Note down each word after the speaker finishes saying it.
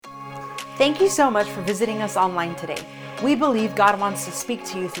Thank you so much for visiting us online today. We believe God wants to speak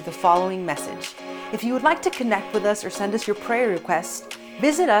to you through the following message. If you would like to connect with us or send us your prayer requests,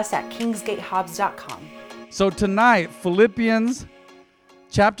 visit us at kingsgatehobbs.com. So tonight, Philippians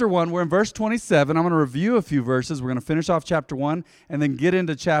chapter 1, we're in verse 27. I'm going to review a few verses. We're going to finish off chapter 1 and then get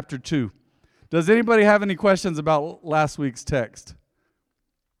into chapter 2. Does anybody have any questions about last week's text?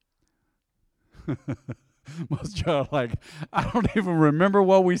 Most of you are like, I don't even remember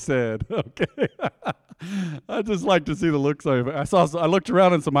what we said. Okay. I just like to see the looks of it. I looked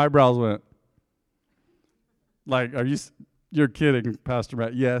around and some eyebrows went. Like, you're kidding, Pastor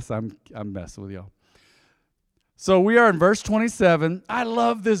Matt. Yes, I'm messing with y'all. So we are in verse 27. I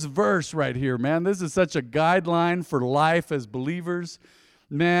love this verse right here, man. This is such a guideline for life as believers.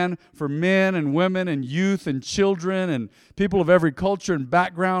 Man, for men and women and youth and children and people of every culture and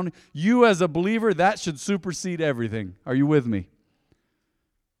background. You as a believer, that should supersede everything. Are you with me?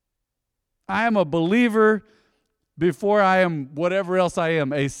 I am a believer before I am whatever else I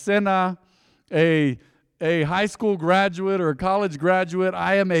am. A sinner, a high school graduate or a college graduate.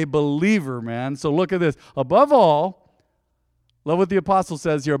 I am a believer, man. So look at this. Above all, love what the apostle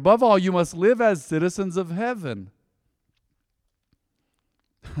says here. Above all, you must live as citizens of heaven,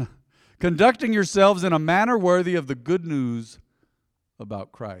 conducting yourselves in a manner worthy of the good news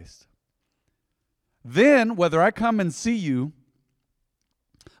about Christ. Then, whether I come and see you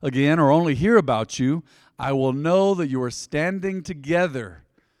again or only hear about you, I will know that you are standing together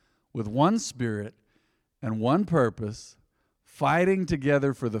with one spirit and one purpose, fighting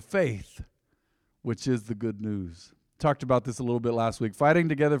together for the faith, which is the good news. Talked about this a little bit last week. Fighting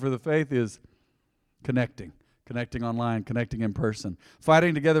together for the faith is connecting online, connecting in person.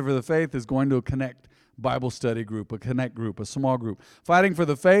 Fighting together for the faith is going to a connect Bible study group, a connect group, a small group. Fighting for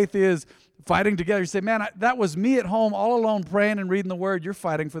the faith is fighting together. You say, man, that was me at home all alone praying and reading the Word. You're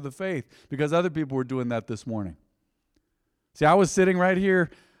fighting for the faith because other people were doing that this morning. See, I was sitting right here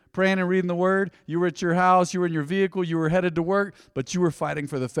praying and reading the Word. You were at your house, you were in your vehicle, you were headed to work, but you were fighting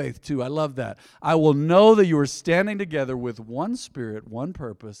for the faith too. I love that. I will know that you are standing together with one spirit, one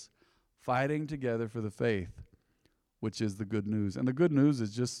purpose, fighting together for the faith, which is the good news. And the good news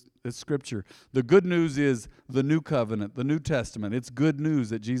is it's Scripture. The good news is the new covenant, the New Testament. It's good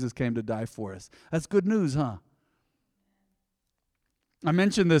news that Jesus came to die for us. That's good news, huh? I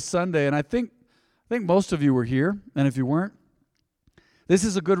mentioned this Sunday, and I think most of you were here, and if you weren't, this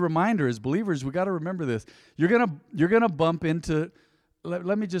is a good reminder as believers. We got to remember this. You're gonna bump into,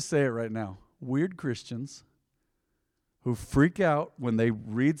 let me just say it right now, weird Christians who freak out when they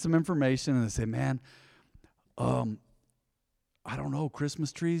read some information and they say, man, I don't know,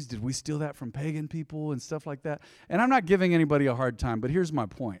 Christmas trees, did we steal that from pagan people and stuff like that? And I'm not giving anybody a hard time, but here's my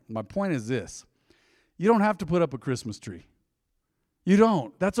point. My point is this. You don't have to put up a Christmas tree. You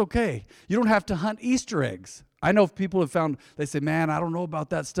don't. That's okay. You don't have to hunt Easter eggs. I know people have found, they say, man, I don't know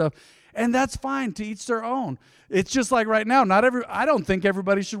about that stuff. And that's fine, to each their own. It's just like right now, I don't think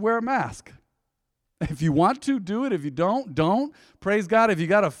everybody should wear a mask. If you want to, do it. If you don't. Praise God. If you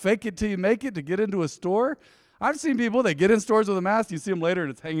got to fake it till you make it to get into a store. I've seen people, they get in stores with a mask, you see them later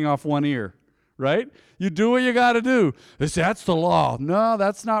and it's hanging off one ear, right? You do what you got to do. They say, that's the law. No,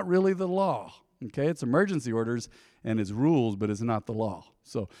 that's not really the law, okay? It's emergency orders and it's rules, but it's not the law.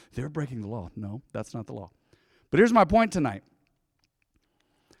 So they're breaking the law. No, that's not the law. But here's my point tonight.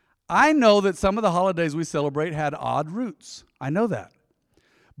 I know that some of the holidays we celebrate had odd roots. I know that.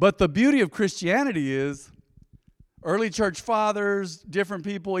 But the beauty of Christianity is early church fathers, different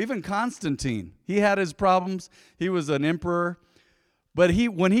people, even Constantine, he had his problems. He was an emperor. But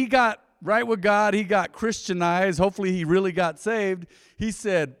when he got right with God, he got Christianized. Hopefully he really got saved. He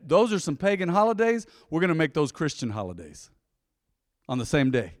said, those are some pagan holidays. We're going to make those Christian holidays on the same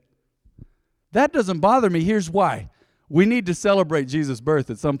day. That doesn't bother me. Here's why. We need to celebrate Jesus'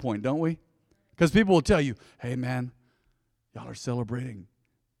 birth at some point, don't we? Because people will tell you, hey, man, y'all are celebrating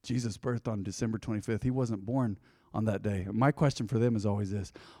Jesus' birth on December 25th. He wasn't born on that day. My question for them is always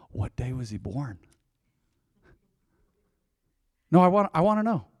this: what day was he born? No, I want to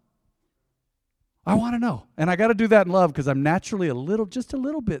know. I want to know. And I got to do that in love because I'm naturally just a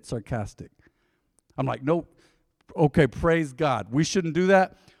little bit sarcastic. I'm like, no, okay, praise God. We shouldn't do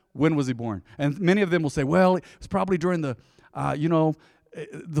that. When was he born? And many of them will say, well, it was probably during the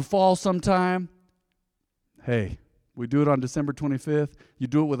fall sometime. Hey, we do it on December 25th. You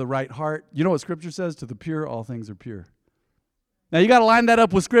do it with a right heart. You know what Scripture says? To the pure, all things are pure. Now, you got to line that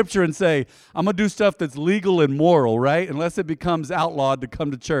up with Scripture and say, I'm going to do stuff that's legal and moral, right? Unless it becomes outlawed to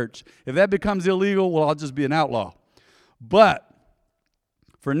come to church. If that becomes illegal, well, I'll just be an outlaw. But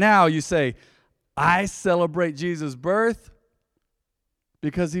for now, you say, I celebrate Jesus' birth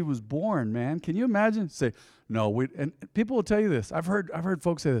because he was born, man. Can you imagine? Say, no, and people will tell you this. I've heard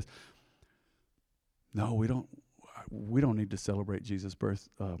folks say this. No, we don't need to celebrate Jesus' birth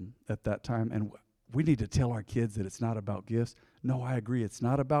at that time, and we need to tell our kids that it's not about gifts. No, I agree, it's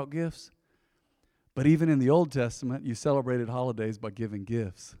not about gifts. But even in the Old Testament, you celebrated holidays by giving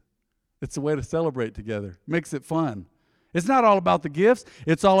gifts. It's a way to celebrate together. Makes it fun. It's not all about the gifts.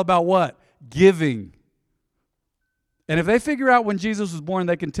 It's all about what? Giving. And if they figure out when Jesus was born,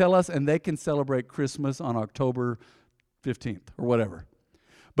 they can tell us, and they can celebrate Christmas on October 15th or whatever.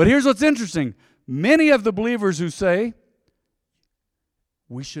 But here's what's interesting. Many of the believers who say,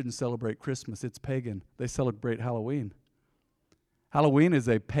 we shouldn't celebrate Christmas, it's pagan, they celebrate Halloween. Halloween is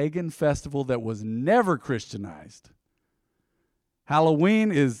a pagan festival that was never Christianized.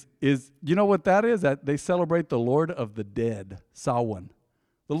 Halloween is you know what that is? That they celebrate the Lord of the Dead, Samhain.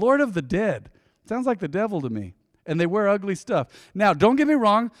 The Lord of the Dead. Sounds like the devil to me. And they wear ugly stuff. Now, don't get me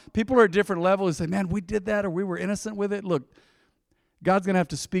wrong. People are at different levels and say, man, we did that or we were innocent with it. Look, God's going to have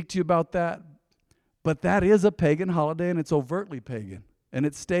to speak to you about that. But that is a pagan holiday, and it's overtly pagan. And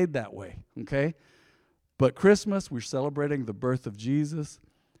it stayed that way, okay? But Christmas, we're celebrating the birth of Jesus.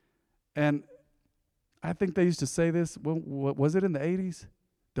 And I think they used to say this, well, was it in the 80s?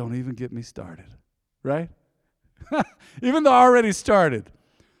 Don't even get me started, right? Even though I already started.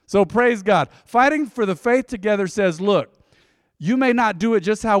 So praise God. Fighting for the faith together says, look, you may not do it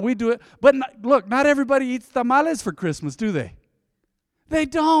just how we do it, but look, not everybody eats tamales for Christmas, do they? They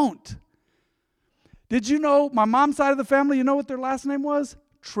don't. Did you know my mom's side of the family, you know what their last name was?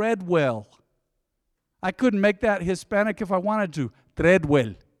 Treadwell. I couldn't make that Hispanic if I wanted to.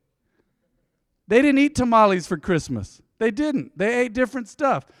 Treadwell. They didn't eat tamales for Christmas. They didn't. They ate different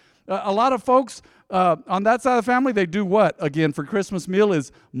stuff. A lot of folks on that side of the family, they do what? Again, for Christmas meal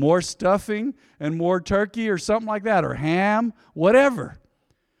is more stuffing and more turkey or something like that, or ham, whatever.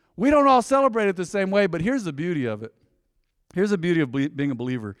 We don't all celebrate it the same way, but here's the beauty of it. Here's the beauty of being a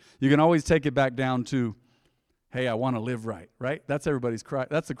believer. You can always take it back down to, hey, I want to live right, right? That's everybody's cry.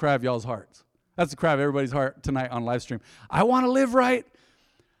 That's the cry of y'all's hearts. That's the cry of everybody's heart tonight on live stream. I want to live right.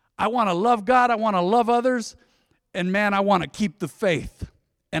 I want to love God. I want to love others. And man, I want to keep the faith.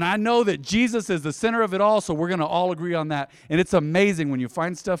 And I know that Jesus is the center of it all, so we're going to all agree on that. And it's amazing when you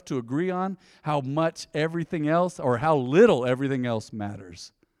find stuff to agree on, how much everything else or how little everything else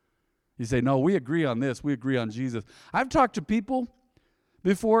matters. You say, no, we agree on this. We agree on Jesus. I've talked to people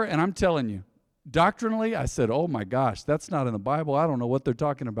before, and I'm telling you, doctrinally, I said, oh my gosh, that's not in the Bible. I don't know what they're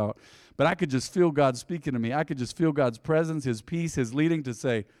talking about. But I could just feel God speaking to me. I could just feel God's presence, His peace, His leading to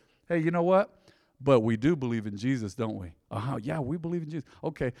say, hey, you know what? But we do believe in Jesus, don't we? Yeah, we believe in Jesus.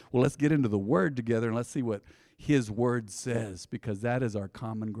 Okay, well, let's get into the Word together and let's see what His Word says, because that is our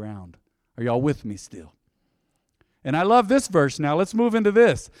common ground. Are y'all with me still? And I love this verse now. Let's move into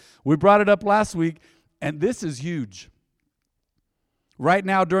this. We brought it up last week, and this is huge. Right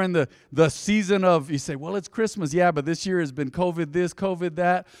now during the season of, you say, well, it's Christmas. Yeah, but this year has been COVID this, COVID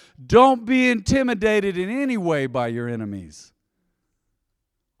that. Don't be intimidated in any way by your enemies.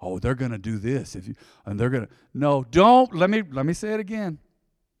 Oh, they're going to do this. No, don't. Let me say it again.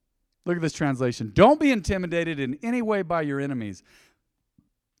 Look at this translation. Don't be intimidated in any way by your enemies.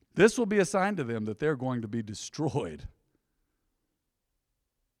 This will be a sign to them that they're going to be destroyed.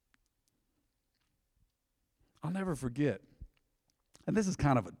 I'll never forget. And this is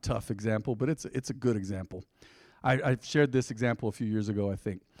kind of a tough example, but it's a good example. I shared this example a few years ago, I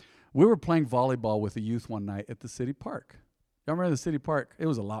think. We were playing volleyball with the youth one night at the city park. Y'all remember the city park? It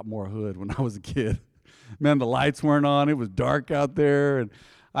was a lot more hood when I was a kid. Man, the lights weren't on. It was dark out there. And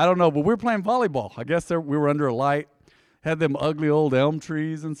I don't know, but we were playing volleyball. I guess we were under a light. Had them ugly old elm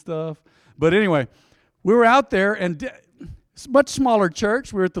trees and stuff. But anyway, we were out there, and it's a much smaller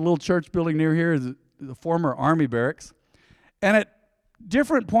church. We were at the little church building near here, the former Army barracks. And at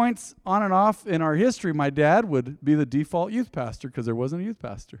different points on and off in our history, my dad would be the default youth pastor because there wasn't a youth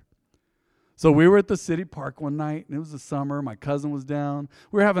pastor. So we were at the city park one night, and it was the summer. My cousin was down.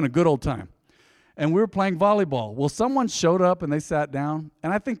 We were having a good old time. And we were playing volleyball. Well, someone showed up, and they sat down,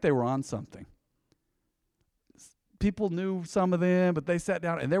 and I think they were on something. People knew some of them, but they sat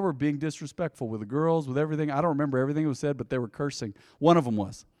down, and they were being disrespectful with the girls, with everything. I don't remember everything that was said, but they were cursing. One of them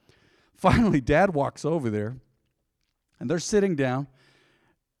was. Finally, Dad walks over there, and they're sitting down,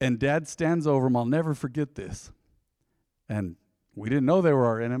 and Dad stands over them. I'll never forget this. And we didn't know they were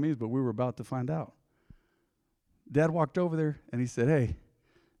our enemies, but we were about to find out. Dad walked over there, and he said, hey,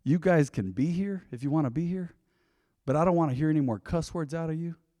 you guys can be here if you want to be here, but I don't want to hear any more cuss words out of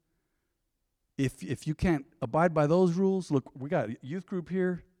you. If you can't abide by those rules, look, we got a youth group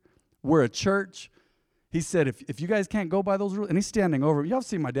here. We're a church. He said, if you guys can't go by those rules, and he's standing over, y'all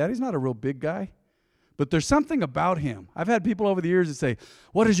see my dad, he's not a real big guy, but there's something about him. I've had people over the years that say,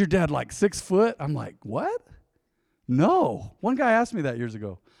 what is your dad, like 6 foot? I'm like, what? No. One guy asked me that years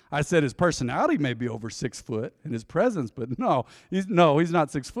ago. I said his personality may be over 6 foot and his presence, but he's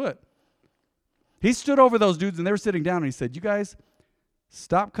not 6 foot. He stood over those dudes and they were sitting down and he said, you guys,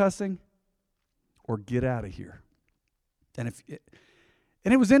 stop cussing or get out of here. And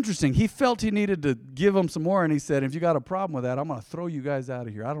it was interesting. He felt he needed to give them some more, and he said, if you got a problem with that, I'm going to throw you guys out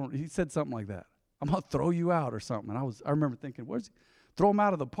of here. He said something like that. I'm going to throw you out or something. And I remember thinking, throw him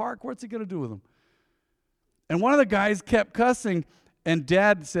out of the park? What's he going to do with them? And one of the guys kept cussing, and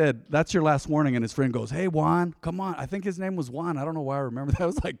Dad said, that's your last warning. And his friend goes, hey, Juan, come on. I think his name was Juan. I don't know why I remember that. It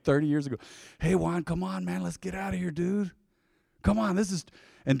was like 30 years ago. Hey, Juan, come on, man. Let's get out of here, dude. Come on.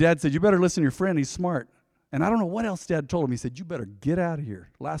 And Dad said, you better listen to your friend. He's smart. And I don't know what else Dad told him. He said, you better get out of here.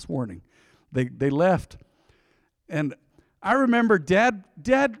 Last warning. They left. And I remember Dad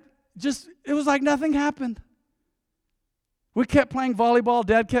just, it was like nothing happened. We kept playing volleyball.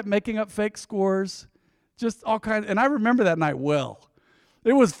 Dad kept making up fake scores. Just all kinds. And I remember that night well.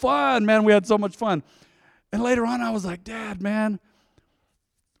 It was fun, man. We had so much fun. And later on, I was like, Dad, man,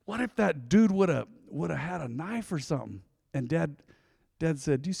 what if that dude would have had a knife or something? And Dad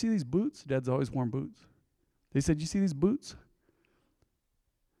said, do you see these boots? Dad's always worn boots. He said, you see these boots?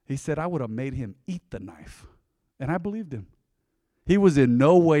 He said, I would have made him eat the knife. And I believed him. He was in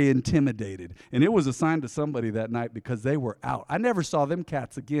no way intimidated. And it was a sign to somebody that night because they were out. I never saw them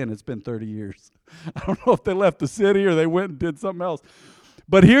cats again. It's been 30 years. I don't know if they left the city or they went and did something else.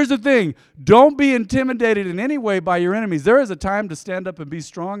 But here's the thing. Don't be intimidated in any way by your enemies. There is a time to stand up and be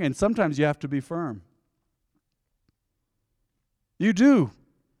strong, and sometimes you have to be firm. You do.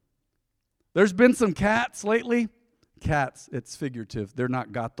 There's been some cats lately. Cats, it's figurative. They're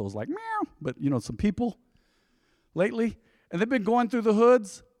not got those like meow, but some people lately. And they've been going through the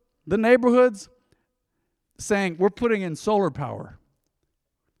hoods, the neighborhoods, saying, we're putting in solar power.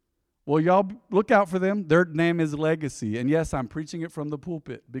 Well, y'all look out for them. Their name is Legacy. And yes, I'm preaching it from the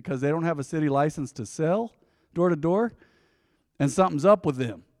pulpit because they don't have a city license to sell door to door, and something's up with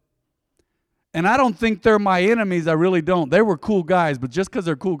them. And I don't think they're my enemies. I really don't. They were cool guys, but just because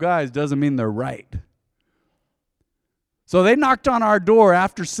they're cool guys doesn't mean they're right. So they knocked on our door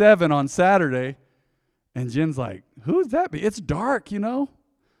after 7 on Saturday, and Jen's like, who's that? It's dark,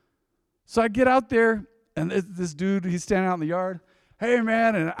 So I get out there, and this dude, he's standing out in the yard. Hey,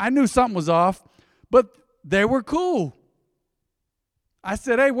 man, and I knew something was off, but they were cool. I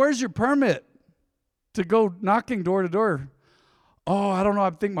said, hey, where's your permit to go knocking door to door? Oh, I don't know.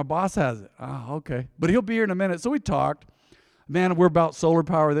 I think my boss has it. Oh, okay. But he'll be here in a minute. So we talked. Man, we're about solar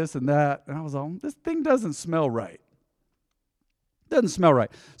power, this and that. And I was all, this thing doesn't smell right. Doesn't smell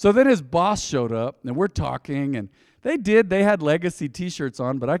right. So then his boss showed up, and we're talking, and they had Legacy T-shirts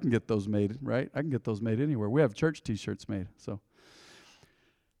on, but I can get those made, right? I can get those made anywhere. We have church T-shirts made. So,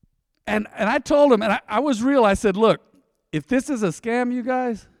 and I told him, and I was real. I said, look, if this is a scam, you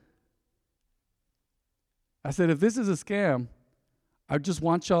guys, I said, if this is a scam, I just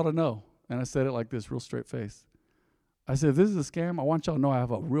want y'all to know. And I said it like this, real straight face. I said, if this is a scam, I want y'all to know I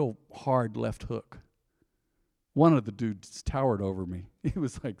have a real hard left hook. One of the dudes towered over me. He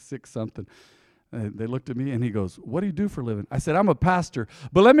was like 6-something. They looked at me, and he goes, what do you do for a living? I said, I'm a pastor.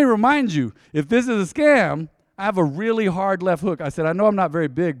 But let me remind you, if this is a scam, I have a really hard left hook. I said, I know I'm not very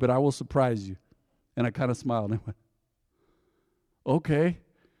big, but I will surprise you. And I kind of smiled. And I went, okay.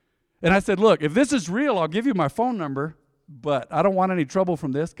 And I said, look, if this is real, I'll give you my phone number, but I don't want any trouble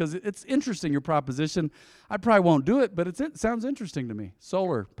from this because it's interesting, your proposition. I probably won't do it, but it sounds interesting to me.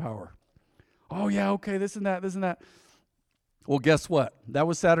 Solar power. Oh, yeah, okay, this and that. Well, guess what? That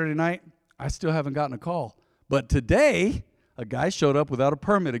was Saturday night. I still haven't gotten a call. But today, a guy showed up without a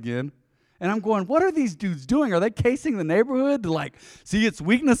permit again, and I'm going, what are these dudes doing? Are they casing the neighborhood to, see its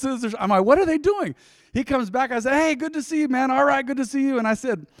weaknesses? I'm like, what are they doing? He comes back. I said, hey, good to see you, man. All right, good to see you. And I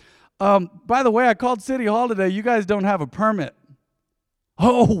said, by the way, I called City Hall today. You guys don't have a permit.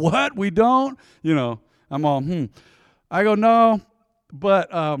 Oh, what? We don't? I'm all, I go, no,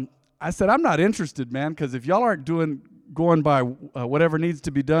 but I said, I'm not interested, man, because if y'all aren't going by whatever needs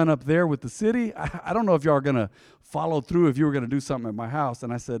to be done up there with the city, I don't know if y'all are going to follow through if you were going to do something at my house.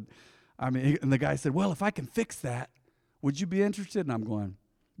 And I said, and the guy said, well, if I can fix that, would you be interested? And I'm going,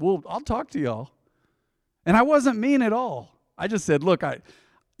 well, I'll talk to y'all. And I wasn't mean at all. I just said, look,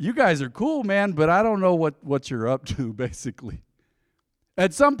 you guys are cool, man, but I don't know what you're up to, basically.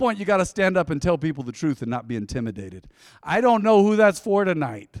 At some point, you got to stand up and tell people the truth and not be intimidated. I don't know who that's for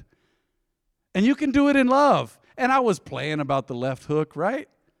tonight. And you can do it in love. And I was playing about the left hook, right?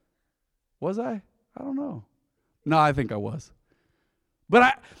 Was I? I don't know. No, I think I was.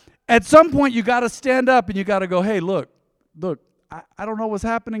 But at some point, you got to stand up and you got to go, hey, look, I don't know what's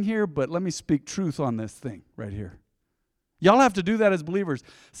happening here, but let me speak truth on this thing right here. Y'all have to do that as believers.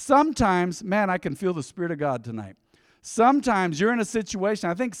 Sometimes, man, I can feel the Spirit of God tonight. Sometimes you're in a situation,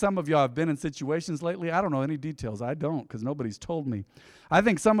 I think some of y'all have been in situations lately. I don't know any details. I don't, because nobody's told me. I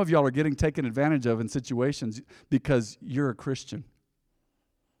think some of y'all are getting taken advantage of in situations because you're a Christian.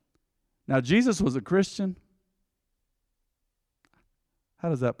 Now, Jesus was a Christian. How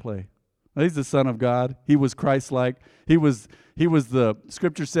does that play? Well, he's the Son of God. He was Christ-like. He was the,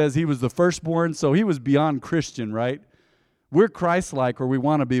 Scripture says he was the firstborn, so he was beyond Christian, right? We're Christ-like, or we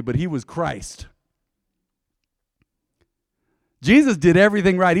want to be, but he was Christ. Jesus did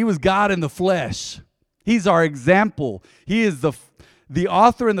everything right. He was God in the flesh. He's our example. He is the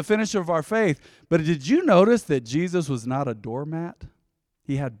author and the finisher of our faith. But did you notice that Jesus was not a doormat?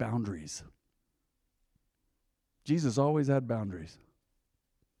 He had boundaries. Jesus always had boundaries.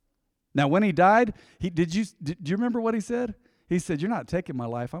 Now, when he died, do you remember what he said? He said, "You're not taking my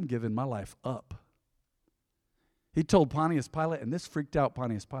life. I'm giving my life up." He told Pontius Pilate, and this freaked out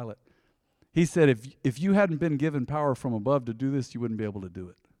Pontius Pilate. He said, if you hadn't been given power from above to do this, you wouldn't be able to do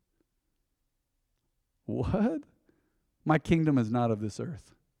it. What? My kingdom is not of this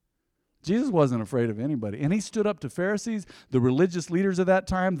earth. Jesus wasn't afraid of anybody. And he stood up to Pharisees, the religious leaders of that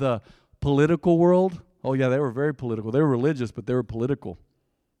time, the political world. Oh, yeah, they were very political. They were religious, but they were political.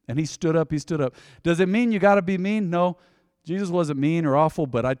 And he stood up. Does it mean you got to be mean? No. Jesus wasn't mean or awful,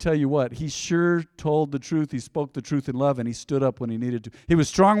 but I tell you what, he sure told the truth. He spoke the truth in love, and he stood up when he needed to. He was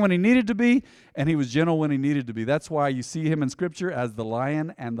strong when he needed to be, and he was gentle when he needed to be. That's why you see him in Scripture as the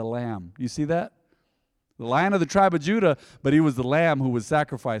lion and the lamb. You see that? The lion of the tribe of Judah, but he was the lamb who was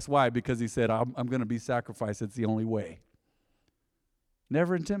sacrificed. Why? Because he said, I'm going to be sacrificed. It's the only way.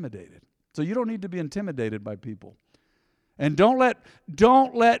 Never intimidated. So you don't need to be intimidated by people. And don't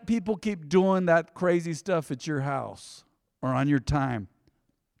let people keep doing that crazy stuff at your house or on your time.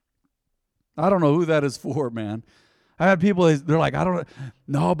 I don't know who that is for, man. I had people, they're like, I don't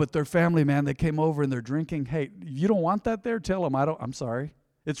know, but their family, man, they came over and they're drinking. Hey, you don't want that there? Tell them, I'm sorry.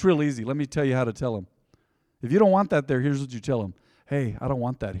 It's real easy. Let me tell you how to tell them. If you don't want that there, here's what you tell them. Hey, I don't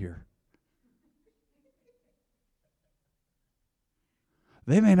want that here.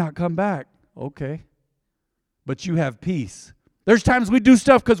 They may not come back. Okay. But you have peace. There's times we do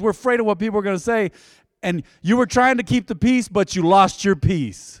stuff because we're afraid of what people are going to say, and you were trying to keep the peace, but you lost your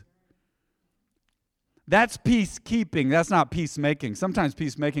peace. That's peacekeeping. That's not peacemaking. Sometimes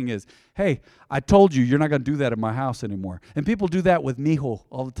peacemaking is, hey, I told you you're not going to do that in my house anymore. And people do that with mijo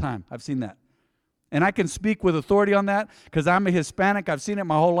all the time. I've seen that. And I can speak with authority on that because I'm a Hispanic. I've seen it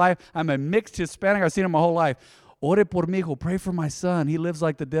my whole life. I'm a mixed Hispanic. I've seen it my whole life. Ore por mi hijo, pray for my son. He lives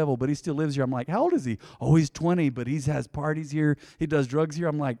like the devil, but he still lives here. I'm like, how old is he? Oh, he's 20, but he has parties here. He does drugs here.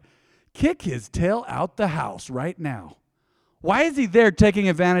 I'm like, kick his tail out the house right now. Why is he there taking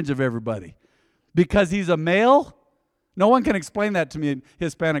advantage of everybody? Because he's a male? No one can explain that to me in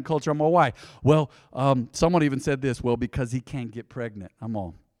Hispanic culture. I'm all, why? Well, someone even said this, well, because he can't get pregnant. I'm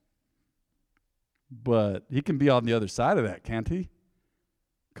all, but he can be on the other side of that, can't he?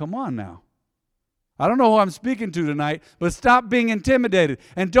 Come on now. I don't know who I'm speaking to tonight, but stop being intimidated.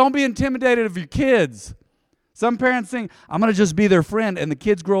 And don't be intimidated of your kids. Some parents think, I'm going to just be their friend, and the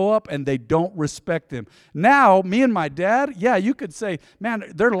kids grow up and they don't respect them. Now, me and my dad, yeah, you could say,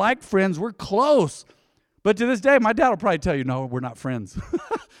 man, they're like friends. We're close. But to this day, my dad will probably tell you, no, we're not friends.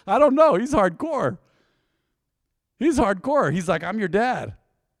 I don't know. He's hardcore. He's hardcore. He's like, I'm your dad.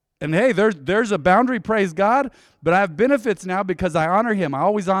 And hey, there's a boundary, praise God, but I have benefits now because I honor him. I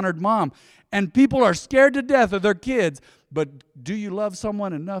always honored mom. And people are scared to death of their kids, but do you love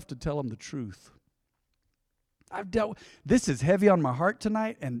someone enough to tell them the truth? This is heavy on my heart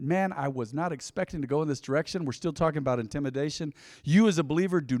tonight, and man, I was not expecting to go in this direction. We're still talking about intimidation. You as a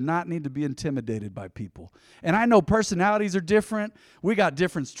believer do not need to be intimidated by people. And I know personalities are different. We got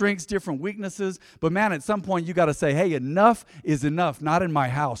different strengths, different weaknesses, but man, at some point you got to say, hey, enough is enough. Not in my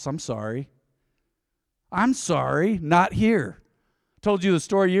house. I'm sorry. I'm sorry, not here. Told you the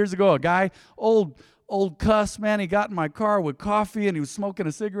story years ago, a guy, old cuss, man, he got in my car with coffee and he was smoking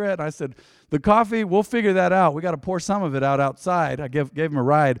a cigarette. And I said, the coffee, we'll figure that out. We got to pour some of it out outside. I gave him a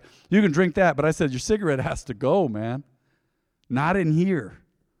ride. You can drink that. But I said, your cigarette has to go, man. Not in here.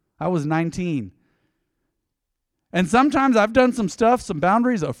 I was 19. And sometimes I've done some stuff, some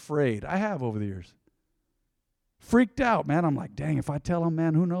boundaries, afraid. I have over the years. Freaked out, man. I'm like, dang, if I tell them,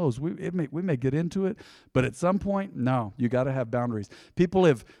 man, who knows? We may get into it. But at some point, no, you got to have boundaries. People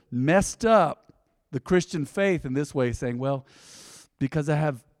have messed up the Christian faith in this way, saying, well, because I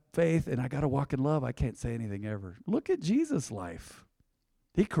have faith and I got to walk in love, I can't say anything ever. Look at Jesus' life.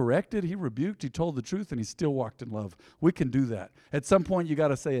 He corrected, he rebuked, he told the truth, and he still walked in love. We can do that. At some point, you got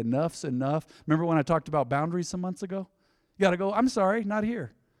to say enough's enough. Remember when I talked about boundaries some months ago? You got to go, I'm sorry, not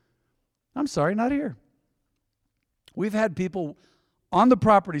here. I'm sorry, not here. We've had people on the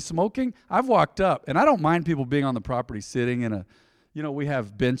property smoking. I've walked up, and I don't mind people being on the property sitting in a, we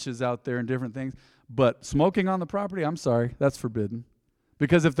have benches out there and different things. But smoking on the property, I'm sorry, that's forbidden.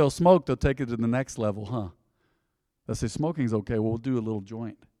 Because if they'll smoke, they'll take it to the next level, huh? They'll say smoking's okay. Well, we'll do a little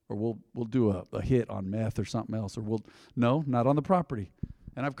joint, or we'll do a hit on meth or something else, or no, not on the property.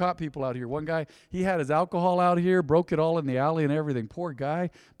 And I've caught people out here. One guy, he had his alcohol out here, broke it all in the alley and everything. Poor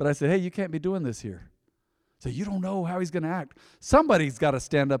guy. But I said, hey, you can't be doing this here. So you don't know how he's going to act. Somebody's got to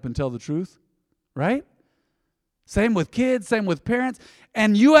stand up and tell the truth, right? Same with kids, same with parents.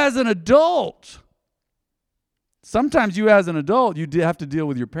 And you as an adult, sometimes you as an adult, you have to deal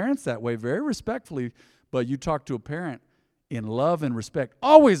with your parents that way very respectfully, but you talk to a parent in love and respect,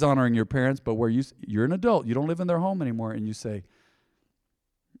 always honoring your parents, but where you're an adult, you don't live in their home anymore, and you say,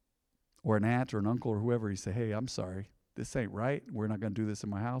 or an aunt or an uncle or whoever, you say, hey, I'm sorry, this ain't right, we're not going to do this in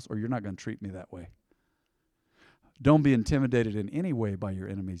my house, or you're not going to treat me that way. Don't be intimidated in any way by your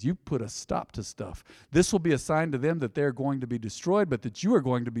enemies. You put a stop to stuff. This will be a sign to them that they're going to be destroyed, but that you are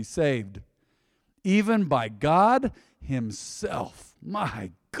going to be saved, even by God himself.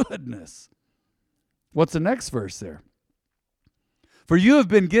 My goodness. What's the next verse there? For you have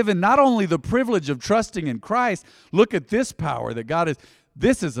been given not only the privilege of trusting in Christ, look at this power that God is,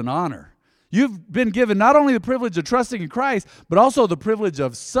 this is an honor. You've been given not only the privilege of trusting in Christ, but also the privilege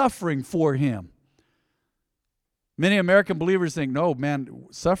of suffering for him. Many American believers think, no, man,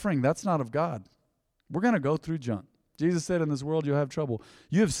 suffering, that's not of God. We're going to go through junk. Jesus said, in this world you'll have trouble.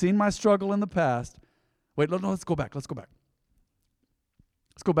 You have seen my struggle in the past. Wait, no, let's go back. Let's go back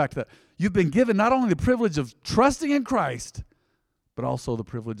to that. You've been given not only the privilege of trusting in Christ, but also the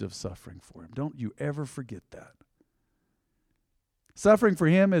privilege of suffering for him. Don't you ever forget that. Suffering for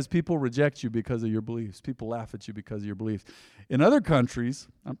him is people reject you because of your beliefs. People laugh at you because of your beliefs. In other countries,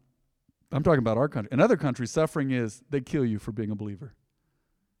 I'm talking about our country. In other countries, suffering is they kill you for being a believer.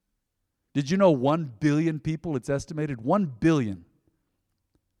 Did you know 1 billion people, it's estimated, 1 billion.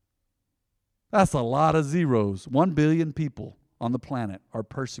 That's a lot of zeros. 1 billion people on the planet are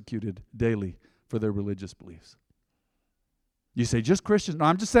persecuted daily for their religious beliefs. You say, just Christians? No,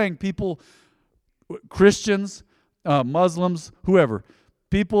 I'm just saying people, Christians, Muslims, whoever,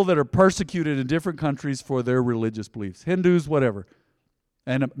 people that are persecuted in different countries for their religious beliefs, Hindus, whatever.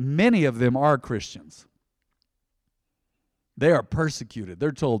 And many of them are Christians. They are persecuted.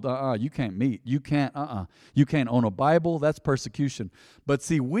 They're told, you can't meet. You can't own a Bible. That's persecution. But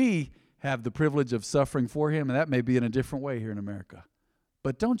see, we have the privilege of suffering for him, and that may be in a different way here in America.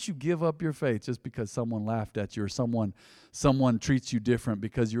 But don't you give up your faith just because someone laughed at you or someone treats you different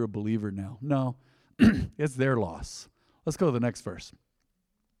because you're a believer now. No, it's their loss. Let's go to the next verse.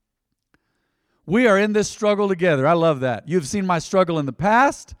 We are in this struggle together. I love that. You've seen my struggle in the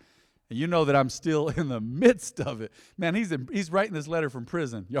past, and you know that I'm still in the midst of it. Man, he's writing this letter from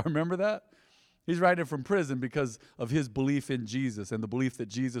prison. Y'all remember that? He's writing it from prison because of his belief in Jesus and the belief that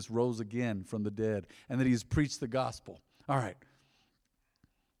Jesus rose again from the dead and that he's preached the gospel. All right.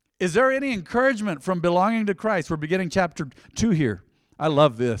 Is there any encouragement from belonging to Christ? We're beginning chapter 2 here. I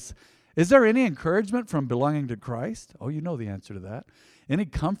love this. Is there any encouragement from belonging to Christ? Oh, you know the answer to that. Any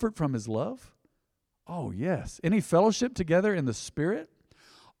comfort from his love? Oh, yes. Any fellowship together in the Spirit?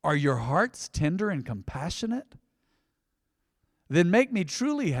 Are your hearts tender and compassionate? Then make me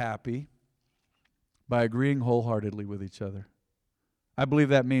truly happy by agreeing wholeheartedly with each other. I believe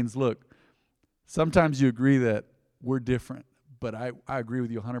that means, look, sometimes you agree that we're different, but I agree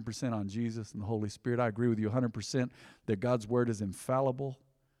with you 100% on Jesus and the Holy Spirit. I agree with you 100% that God's Word is infallible.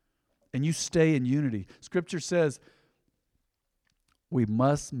 And you stay in unity. Scripture says we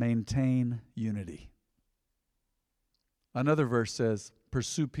must maintain unity. Another verse says,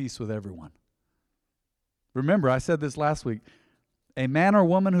 pursue peace with everyone. Remember, I said this last week. A man or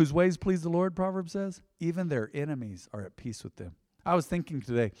woman whose ways please the Lord, Proverbs says, even their enemies are at peace with them. I was thinking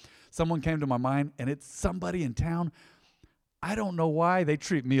today, someone came to my mind, and it's somebody in town. I don't know why. They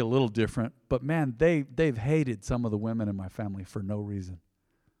treat me a little different, but man, they've hated some of the women in my family for no reason.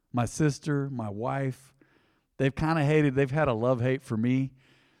 My sister, my wife, they've kind of hated. They've had a love-hate for me.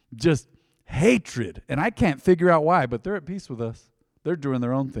 Just hatred. And I can't figure out why, but they're at peace with us. They're doing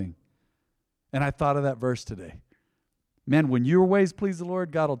their own thing. And I thought of that verse today. Man, when your ways please the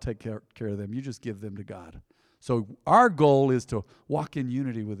Lord, God will take care of them. You just give them to God. So our goal is to walk in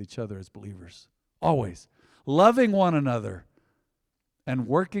unity with each other as believers. Always. Loving one another. and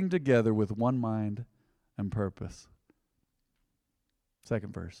working together with one mind and purpose.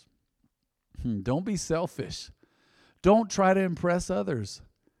 Second verse. Don't be selfish. Don't try to impress others.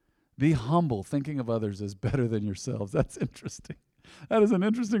 Be humble, thinking of others as better than yourselves. That's interesting. That is an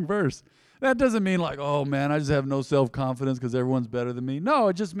interesting verse. That doesn't mean like, oh man, I just have no self-confidence because everyone's better than me. No,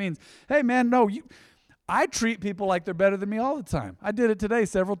 it just means, hey man, no, I treat people like they're better than me all the time. I did it today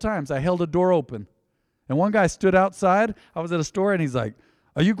several times. I held a door open. And one guy stood outside. I was at a store and he's like,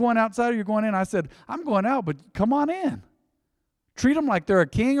 are you going outside or are you going in? I said, I'm going out, but come on in. Treat them like they're a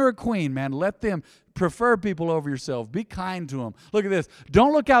king or a queen, man. Let them prefer people over yourself. Be kind to them. Look at this.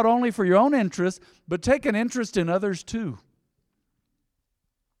 Don't look out only for your own interests, but take an interest in others too.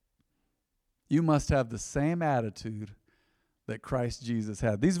 You must have the same attitude that Christ Jesus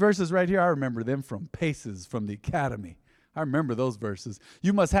had. These verses right here, I remember them from Paces, from the Academy. I remember those verses.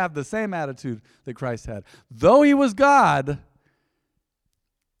 You must have the same attitude that Christ had. Though he was God,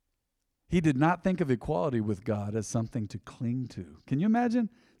 he did not think of equality with God as something to cling to. Can you imagine?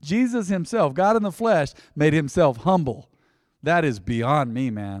 Jesus himself, God in the flesh, made himself humble. That is beyond me,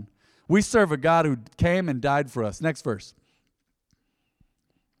 man. We serve a God who came and died for us. Next verse.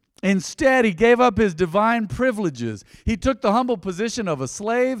 Instead, he gave up his divine privileges. He took the humble position of a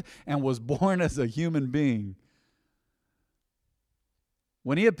slave and was born as a human being.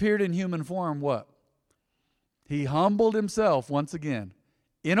 When he appeared in human form, what? He humbled himself once again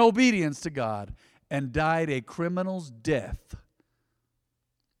in obedience to God and died a criminal's death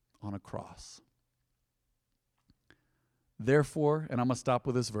on a cross. Therefore, and I'm going to stop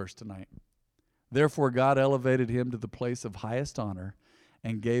with this verse tonight. Therefore, God elevated him to the place of highest honor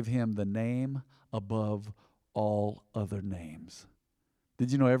and gave him the name above all other names.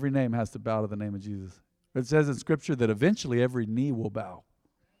 Did you know every name has to bow to the name of Jesus? It says in Scripture that eventually every knee will bow.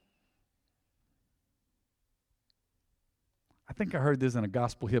 I think I heard this in a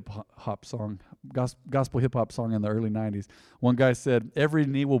gospel hip hop song in the early 90s. One guy said, every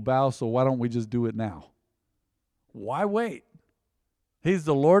knee will bow, so why don't we just do it now? Why wait? He's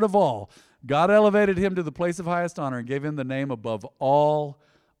the Lord of all. God elevated him to the place of highest honor and gave him the name above all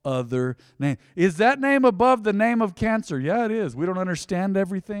other names. Is that name above the name of cancer? Yeah, it is. We don't understand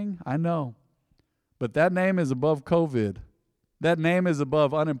everything. I know. But that name is above COVID. That name is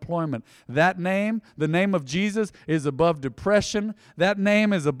above unemployment. That name, the name of Jesus, is above depression. That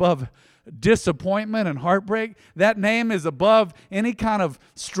name is above disappointment and heartbreak. That name is above any kind of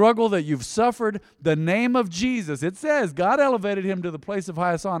struggle that you've suffered. The name of Jesus, it says, God elevated him to the place of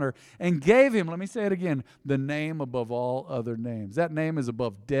highest honor and gave him, let me say it again, the name above all other names. That name is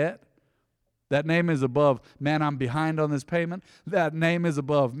above debt. That name is above, man, I'm behind on this payment. That name is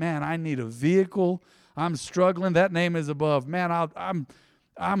above, man, I need a vehicle. I'm struggling. That name is above, man,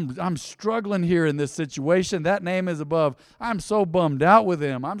 I'm struggling here in this situation. That name is above, I'm so bummed out with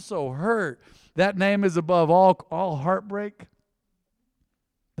him. I'm so hurt. That name is above all heartbreak.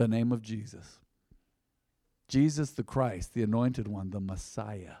 The name of Jesus. Jesus the Christ, the anointed one, the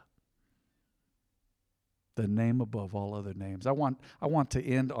Messiah. The name above all other names. I want to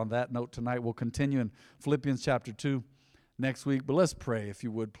end on that note tonight. We'll continue in Philippians chapter 2 next week. But let's pray, if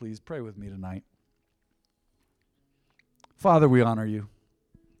you would, please. Pray with me tonight. Father, we honor you.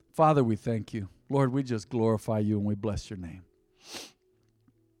 Father, we thank you. Lord, we just glorify you and we bless your name.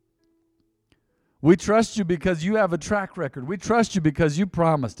 We trust you because you have a track record. We trust you because you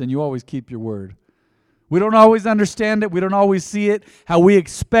promised and you always keep your word. We don't always understand it. We don't always see it how we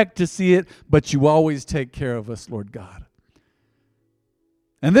expect to see it, but you always take care of us, Lord God.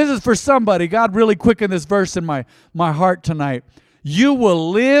 And this is for somebody. God really quickened this verse in my heart tonight. You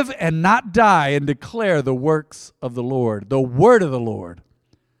will live and not die and declare the works of the Lord, the word of the Lord.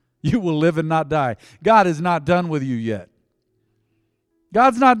 You will live and not die. God is not done with you yet.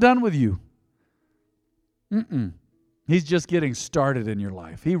 God's not done with you. He's just getting started in your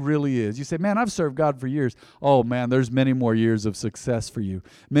life. He really is. You say, man, I've served God for years. Oh, man, there's many more years of success for you.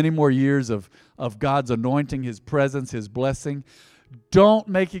 Many more years of God's anointing, His presence, His blessing. Don't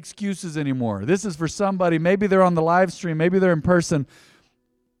make excuses anymore. This is for somebody. Maybe they're on the live stream. Maybe they're in person.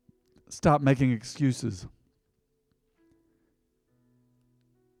 Stop making excuses.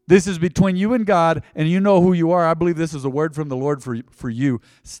 This is between you and God, and you know who you are. I believe this is a word from the Lord for you.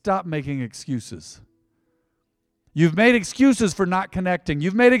 Stop making excuses. You've made excuses for not connecting.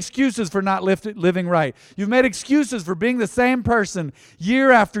 You've made excuses for not living right. You've made excuses for being the same person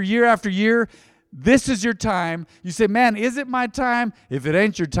year after year after year. This is your time. You say, man, is it my time? If it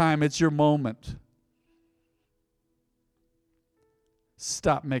ain't your time, it's your moment.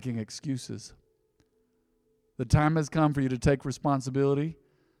 Stop making excuses. The time has come for you to take responsibility,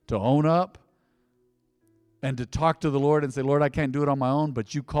 to own up, and to talk to the Lord and say, Lord, I can't do it on my own,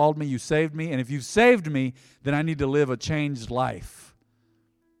 but you called me, you saved me, and if you've saved me, then I need to live a changed life.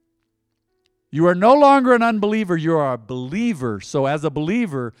 You are no longer an unbeliever, you are a believer. So as a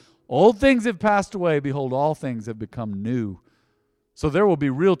believer, old things have passed away, behold, all things have become new. So there will be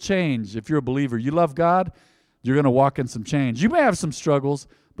real change if you're a believer. You love God, you're going to walk in some change. You may have some struggles,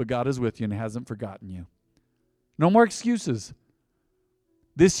 but God is with you and hasn't forgotten you. No more excuses.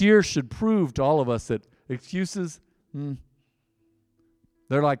 This year should prove to all of us that excuses,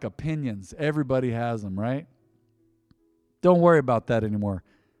 they're like opinions. Everybody has them, right? Don't worry about that anymore.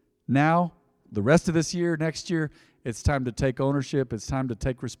 Now, the rest of this year, next year, it's time to take ownership. It's time to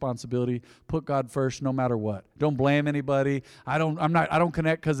take responsibility. Put God first no matter what. Don't blame anybody. I don't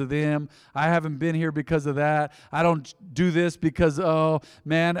connect because of them. I haven't been here because of that. I don't do this because, oh,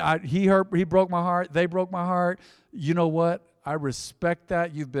 man, he broke my heart. They broke my heart. You know what? I respect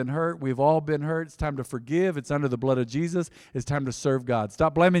that. You've been hurt. We've all been hurt. It's time to forgive. It's under the blood of Jesus. It's time to serve God.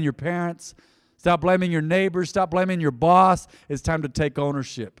 Stop blaming your parents. Stop blaming your neighbors. Stop blaming your boss. It's time to take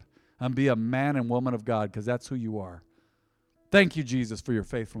ownership and be a man and woman of God, because that's who you are. Thank you, Jesus, for your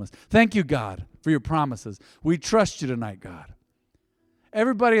faithfulness. Thank you, God, for your promises. We trust you tonight, God.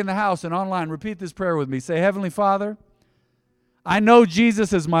 Everybody in the house and online, repeat this prayer with me. Say, Heavenly Father, I know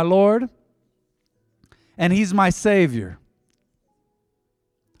Jesus is my Lord, and He's my Savior.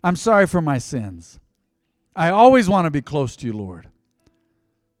 I'm sorry for my sins. I always want to be close to you, Lord.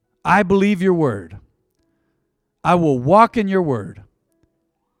 I believe your word. I will walk in your word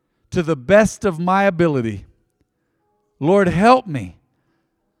to the best of my ability. Lord, help me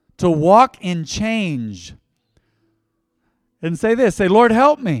to walk in change. And say this, say, Lord,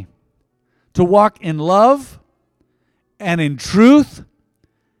 help me to walk in love and in truth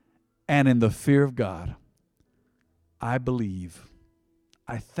and in the fear of God. I believe.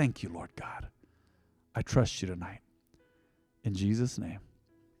 I thank you, Lord God. I trust you tonight. In Jesus' name,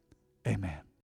 amen.